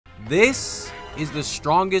This is the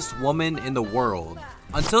strongest woman in the world,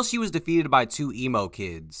 until she was defeated by two emo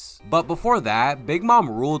kids. But before that, Big Mom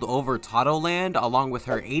ruled over Totoland along with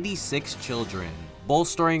her 86 children,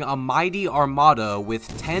 bolstering a mighty armada with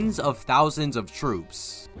tens of thousands of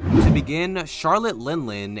troops. To begin, Charlotte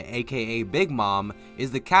Linlin, aka Big Mom,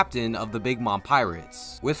 is the captain of the Big Mom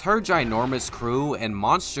Pirates. With her ginormous crew and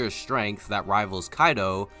monstrous strength that rivals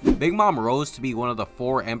Kaido, Big Mom rose to be one of the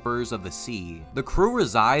 4 emperors of the sea. The crew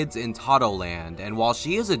resides in Totoland, and while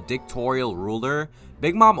she is a dictatorial ruler,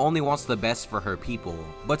 Big Mom only wants the best for her people.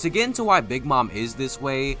 But to get into why Big Mom is this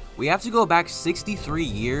way, we have to go back 63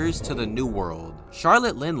 years to the New World.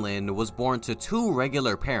 Charlotte Linlin was born to 2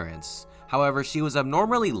 regular parents. However, she was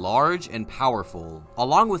abnormally large and powerful.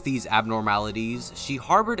 Along with these abnormalities, she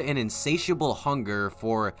harbored an insatiable hunger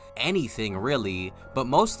for anything really, but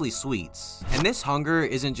mostly sweets. And this hunger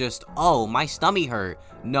isn't just, oh, my stomach hurt.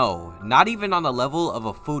 No, not even on the level of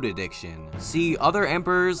a food addiction. See, other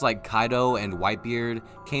emperors like Kaido and Whitebeard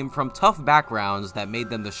came from tough backgrounds that made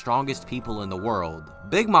them the strongest people in the world.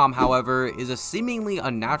 Big Mom, however, is a seemingly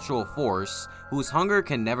unnatural force whose hunger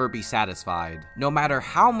can never be satisfied. No matter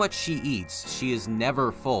how much she eats, she is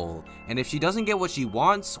never full, and if she doesn't get what she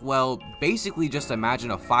wants, well, basically just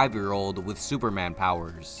imagine a 5-year-old with Superman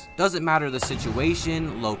powers. Doesn't matter the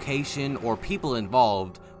situation, location, or people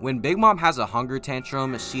involved, when Big Mom has a hunger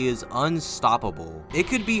tantrum, she is unstoppable. It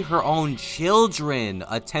could be her own children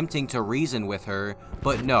attempting to reason with her,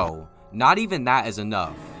 but no. Not even that is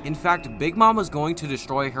enough. In fact, Big Mom was going to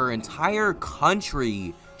destroy her entire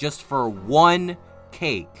country just for one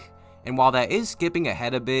cake. And while that is skipping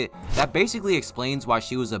ahead a bit, that basically explains why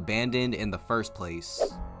she was abandoned in the first place.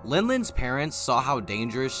 Linlin's parents saw how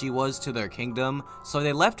dangerous she was to their kingdom, so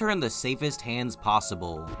they left her in the safest hands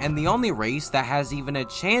possible. And the only race that has even a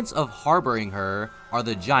chance of harboring her are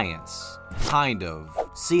the Giants. Kind of.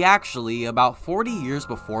 See, actually, about 40 years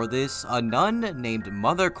before this, a nun named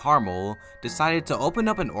Mother Carmel decided to open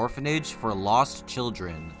up an orphanage for lost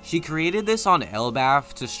children. She created this on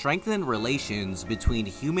Elbaf to strengthen relations between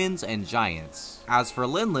humans and giants. As for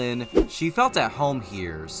Linlin, she felt at home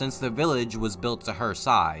here since the village was built to her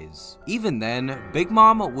size. Even then, Big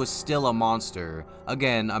Mom was still a monster.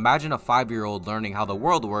 Again, imagine a 5-year-old learning how the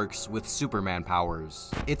world works with Superman powers.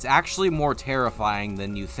 It's actually more terrifying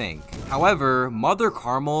than you think. However, Mother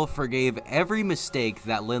Carmel forgave every mistake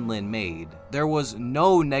that Linlin made. There was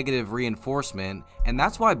no negative reinforcement, and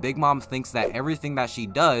that's why Big Mom thinks that everything that she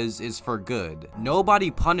does is for good.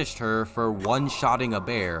 Nobody punished her for one-shotting a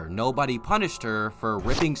bear. Nobody punished her for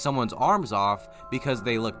ripping someone's arms off because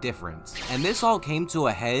they look different. And this all came to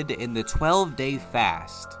a head in the 12-day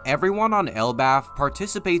fast. Everyone on Elbaf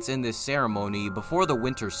participates in this ceremony before the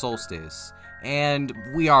winter solstice. And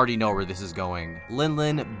we already know where this is going.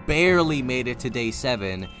 Linlin barely made it to day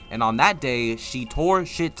 7, and on that day, she tore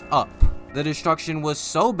shit up. The destruction was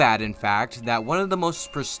so bad, in fact, that one of the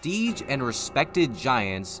most prestige and respected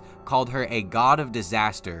giants called her a god of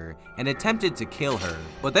disaster and attempted to kill her.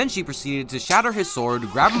 But then she proceeded to shatter his sword,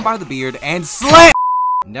 grab him by the beard, and slam!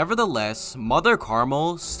 Nevertheless, Mother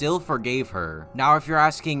Carmel still forgave her. Now, if you're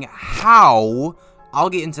asking how, I'll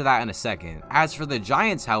get into that in a second. As for the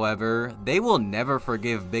Giants, however, they will never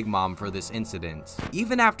forgive Big Mom for this incident.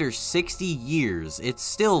 Even after 60 years, it's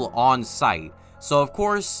still on site. So of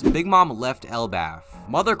course, Big Mom left Elbaf.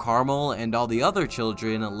 Mother Carmel and all the other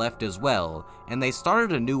children left as well, and they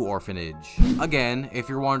started a new orphanage. Again, if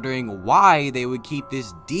you're wondering why they would keep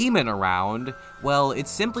this demon around, well, it's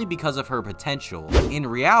simply because of her potential. In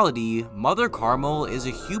reality, Mother Carmel is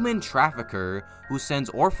a human trafficker who sends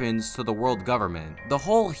orphans to the world government. The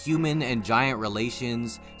whole human and giant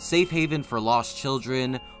relations, safe haven for lost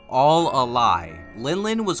children, all a lie.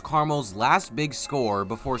 Linlin was Carmel's last big score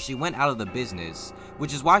before she went out of the business,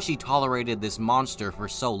 which is why she tolerated this monster for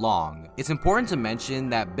so long. It's important to mention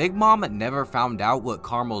that Big Mom never found out what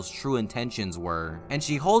Carmel's true intentions were, and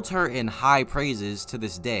she holds her in high praises to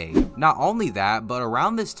this day. Not only that, but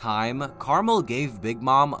around this time, Carmel gave Big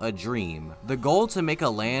Mom a dream. The goal to make a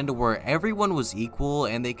land where everyone was equal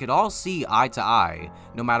and they could all see eye to eye,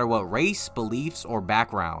 no matter what race, beliefs, or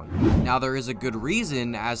background. Now, there is a good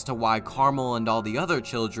reason as to why Carmel and all the other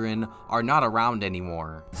children are not around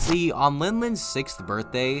anymore. See, on Linlin's 6th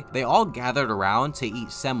birthday, they all gathered around to eat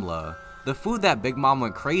semla, the food that Big Mom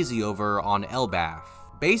went crazy over on Elbaf.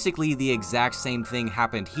 Basically, the exact same thing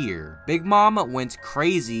happened here. Big Mom went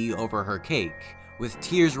crazy over her cake, with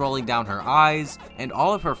tears rolling down her eyes and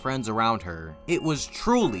all of her friends around her. It was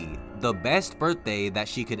truly the best birthday that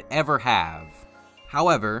she could ever have.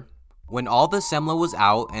 However, when all the semla was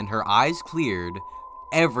out and her eyes cleared,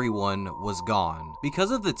 everyone was gone.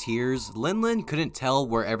 Because of the tears, Lin couldn't tell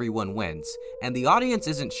where everyone went, and the audience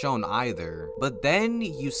isn't shown either. But then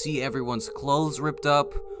you see everyone's clothes ripped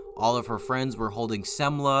up, all of her friends were holding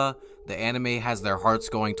Semla, the anime has their hearts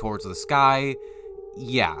going towards the sky.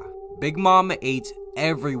 Yeah, Big Mom ate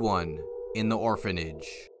everyone in the orphanage.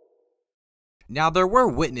 Now, there were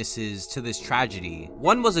witnesses to this tragedy.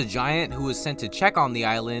 One was a giant who was sent to check on the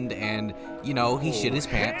island and, you know, he shit his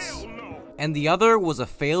pants. And the other was a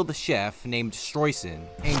failed chef named Streusen.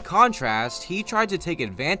 In contrast, he tried to take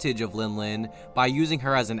advantage of Lin by using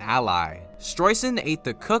her as an ally. Streusen ate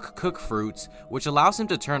the cook fruit, which allows him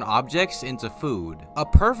to turn objects into food. A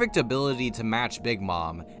perfect ability to match Big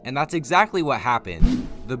Mom, and that's exactly what happened.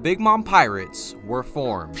 The Big Mom Pirates were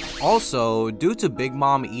formed. Also, due to Big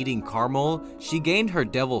Mom eating Caramel, she gained her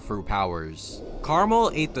devil fruit powers. Caramel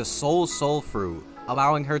ate the soul fruit,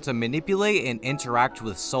 allowing her to manipulate and interact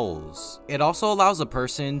with souls. It also allows a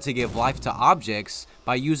person to give life to objects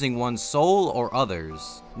by using one's soul or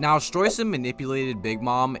others. Now, Streusen manipulated Big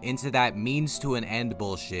Mom into that means to an end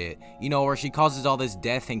bullshit, you know, where she causes all this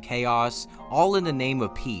death and chaos, all in the name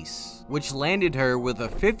of peace, which landed her with a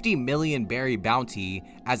 50 million berry bounty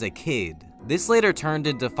as a kid. This later turned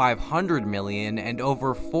into 500 million and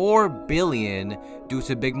over 4 billion due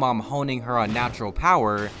to Big Mom honing her unnatural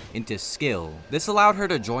power into skill. This allowed her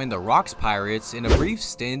to join the Rocks Pirates in a brief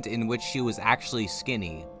stint in which she was actually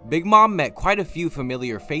skinny. Big Mom met quite a few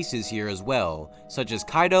familiar faces here as well, such as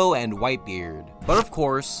Kaido and Whitebeard. But of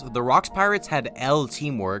course, the Rocks Pirates had L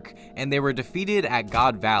teamwork, and they were defeated at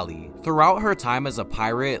God Valley. Throughout her time as a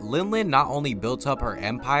pirate, Lin not only built up her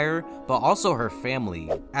empire, but also her family,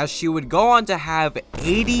 as she would go on to have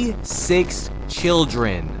 86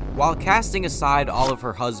 children, while casting aside all of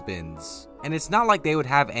her husbands. And it's not like they would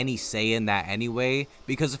have any say in that anyway,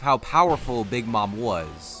 because of how powerful Big Mom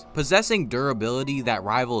was, possessing durability that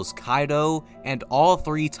rivals Kaido and all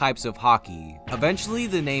 3 types of haki. Eventually,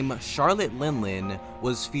 the name Charlotte Lin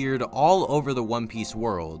was feared all over the One Piece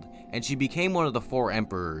world, and she became one of the 4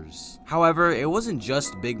 emperors. However, it wasn't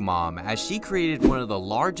just Big Mom, as she created one of the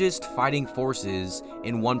largest fighting forces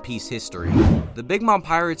in One Piece history. The Big Mom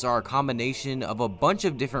Pirates are a combination of a bunch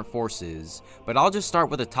of different forces, but I'll just start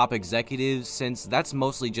with the top executives since that's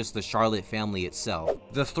mostly just the Charlotte family itself.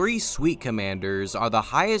 The 3 Sweet Commanders are the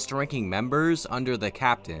highest ranking members under the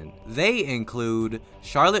captain. They include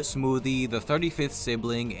Charlotte Smoothie, the 35th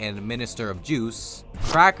sibling and Minister of Juice,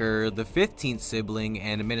 Cracker, the 15th sibling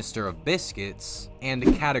and Minister of Biscuits, and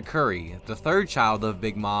Katakuri, the 3rd child of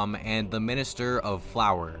Big Mom and the Minister of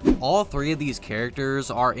Flour. All 3 of these characters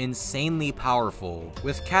are insanely powerful,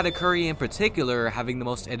 with Katakuri in particular having the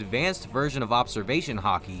most advanced version of observation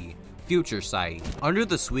haki, Future Sight. Under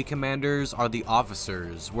the Sweet Commanders are the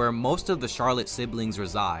officers, where most of the Charlotte siblings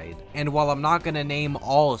reside. And while I'm not gonna name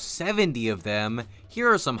all 70 of them,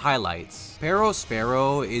 here are some highlights. Pero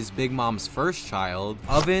Sparrow is Big Mom's first child.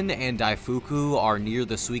 Oven and Daifuku are near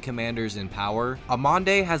the Sweet Commanders in power.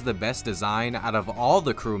 Amande has the best design out of all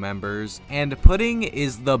the crew members. And Pudding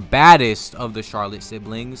is the baddest of the Charlotte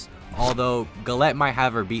siblings. Although Galette might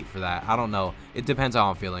have her beat for that. I don't know. It depends how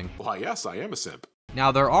I'm feeling. Why, yes, I am a simp. Now,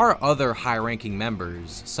 there are other high-ranking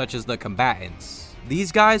members, such as the combatants.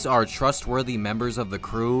 These guys are trustworthy members of the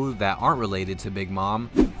crew that aren't related to Big Mom,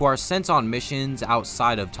 who are sent on missions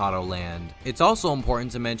outside of Tato Land. It's also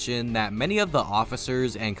important to mention that many of the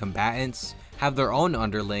officers and combatants have their own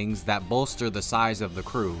underlings that bolster the size of the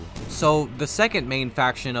crew. So the second main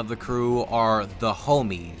faction of the crew are the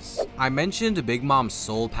homies. I mentioned Big Mom's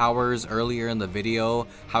soul powers earlier in the video,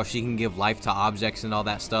 how she can give life to objects and all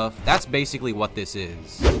that stuff. That's basically what this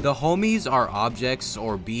is. The homies are objects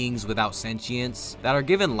or beings without sentience that are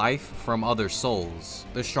given life from other souls.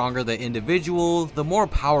 The stronger the individual, the more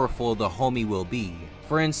powerful the homie will be.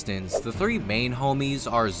 For instance, the 3 main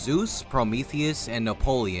homies are Zeus, Prometheus, and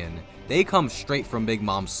Napoleon. They come straight from Big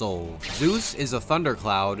Mom's soul. Zeus is a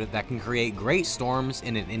thundercloud that can create great storms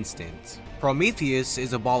in an instant. Prometheus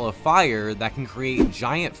is a ball of fire that can create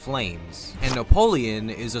giant flames. And Napoleon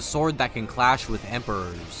is a sword that can clash with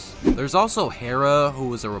emperors. There's also Hera, who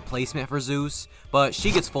was a replacement for Zeus, but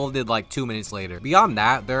she gets folded like 2 minutes later. Beyond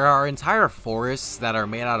that, there are entire forests that are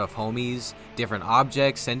made out of homies, different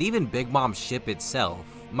objects, and even Big Mom's ship itself.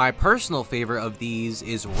 My personal favorite of these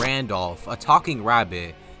is Randolph, a talking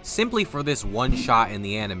rabbit, simply for this one shot in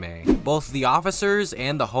the anime. Both the officers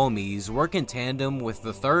and the homies work in tandem with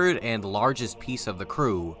the 3rd and largest piece of the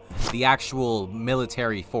crew, the actual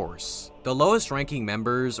military force. The lowest ranking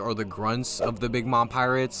members, or the grunts, of the Big Mom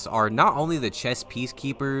Pirates are not only the chess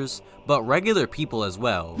peacekeepers, but regular people as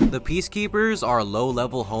well. The peacekeepers are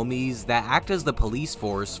low-level homies that act as the police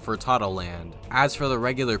force for Totoland. As for the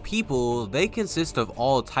regular people, they consist of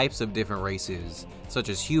all types of different races, such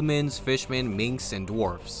as humans, fishmen, minks, and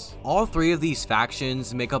dwarfs. All three of these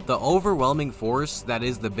factions make up the overwhelming force that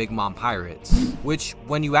is the Big Mom Pirates, which,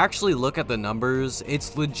 when you actually look at the numbers,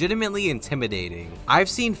 it's legitimately intimidating. I've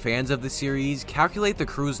seen fans of the series calculate the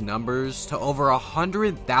crew's numbers to over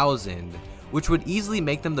 100,000, which would easily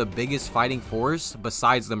make them the biggest fighting force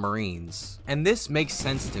besides the Marines. And this makes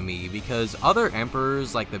sense to me because other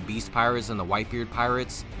emperors like the Beast Pirates and the Whitebeard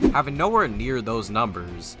Pirates have nowhere near those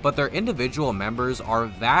numbers, but their individual members are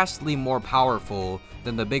vastly more powerful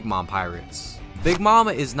than the Big Mom Pirates. Big Mom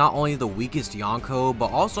is not only the weakest Yonko,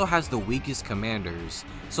 but also has the weakest commanders,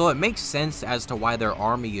 so it makes sense as to why their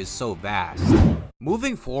army is so vast.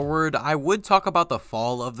 Moving forward, I would talk about the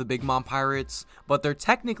fall of the Big Mom Pirates, but they're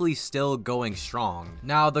technically still going strong.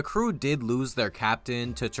 Now, the crew did lose their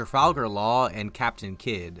captain to Trafalgar Law and Captain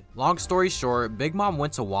Kidd. Long story short, Big Mom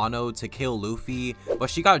went to Wano to kill Luffy,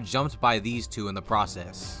 but she got jumped by these two in the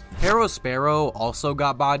process. Hero Sparrow also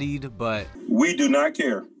got bodied, but we do not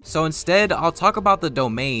care. So instead, I'll talk about the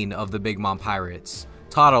domain of the Big Mom Pirates.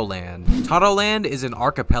 Totoland. Totoland is an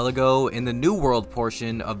archipelago in the New World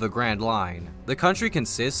portion of the Grand Line. The country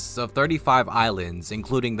consists of 35 islands,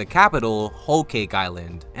 including the capital, Whole Cake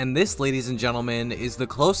Island. And this, ladies and gentlemen, is the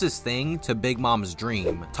closest thing to Big Mom's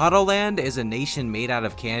dream. Totoland is a nation made out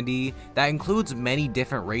of candy that includes many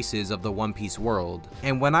different races of the One Piece world.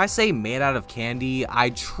 And when I say made out of candy, I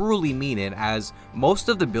truly mean it, as most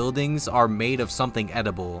of the buildings are made of something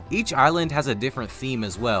edible. Each island has a different theme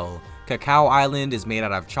as well. Cacao Island is made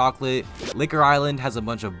out of chocolate, Liquor Island has a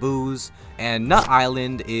bunch of booze, and Nut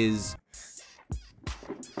Island is...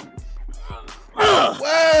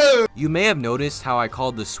 You may have noticed how I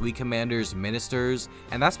called the Sweet Commanders ministers,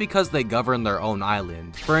 and that's because they govern their own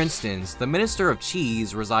island. For instance, the Minister of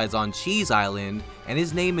Cheese resides on Cheese Island, and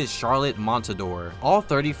his name is Charlotte Montador. All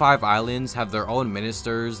 35 islands have their own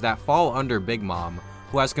ministers that fall under Big Mom,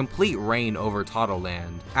 who has complete reign over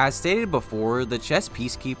Totoland. As stated before, the chess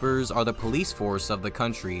peacekeepers are the police force of the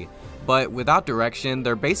country, but without direction,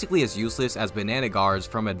 they're basically as useless as banana guards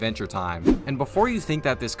from Adventure Time. And before you think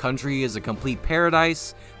that this country is a complete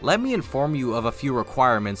paradise, let me inform you of a few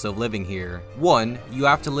requirements of living here. 1. You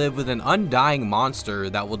have to live with an undying monster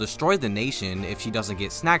that will destroy the nation if she doesn't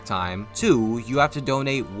get snack time. 2. You have to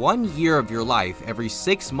donate 1 year of your life every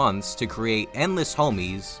 6 months to create endless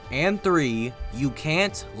homies. And 3. You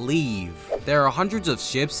can't leave. There are hundreds of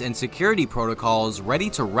ships and security protocols ready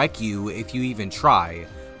to wreck you if you even try.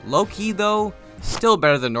 Low-key though, still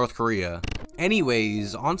better than North Korea.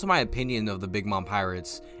 Anyways, onto my opinion of the Big Mom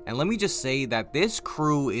Pirates, and let me just say that this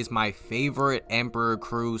crew is my favorite Emperor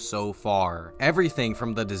crew so far. Everything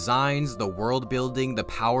from the designs, the world building, the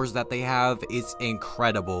powers that they have, is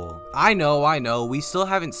incredible. I know, we still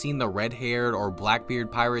haven't seen the red-haired or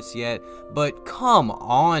Blackbeard pirates yet, but come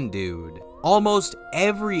on, dude. Almost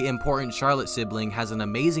every important Charlotte sibling has an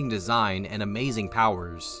amazing design and amazing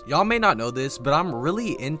powers. Y'all may not know this, but I'm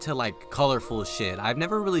really into like colorful shit. I've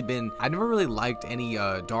never really liked any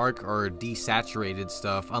dark or desaturated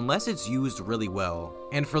stuff unless it's used really well.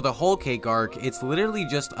 And for the Whole Cake arc, it's literally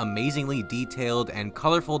just amazingly detailed and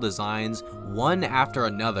colorful designs one after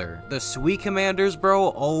another. The Sweet Commanders,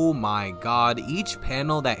 bro, oh my god, each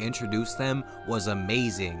panel that introduced them was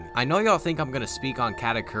amazing. I know y'all think I'm gonna speak on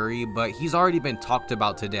Katakuri, but he's already been talked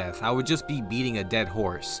about to death. I would just be beating a dead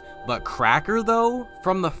horse. But Cracker though,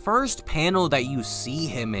 from the first panel that you see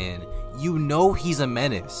him in, you know he's a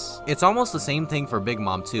menace. It's almost the same thing for Big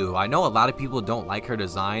Mom too. I know a lot of people don't like her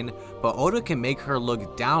design, but Oda can make her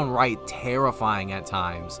look downright terrifying at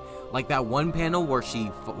times. Like that one panel where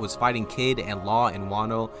she was fighting Kid and Law in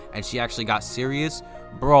Wano and she actually got serious.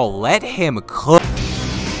 Bro, let him cook.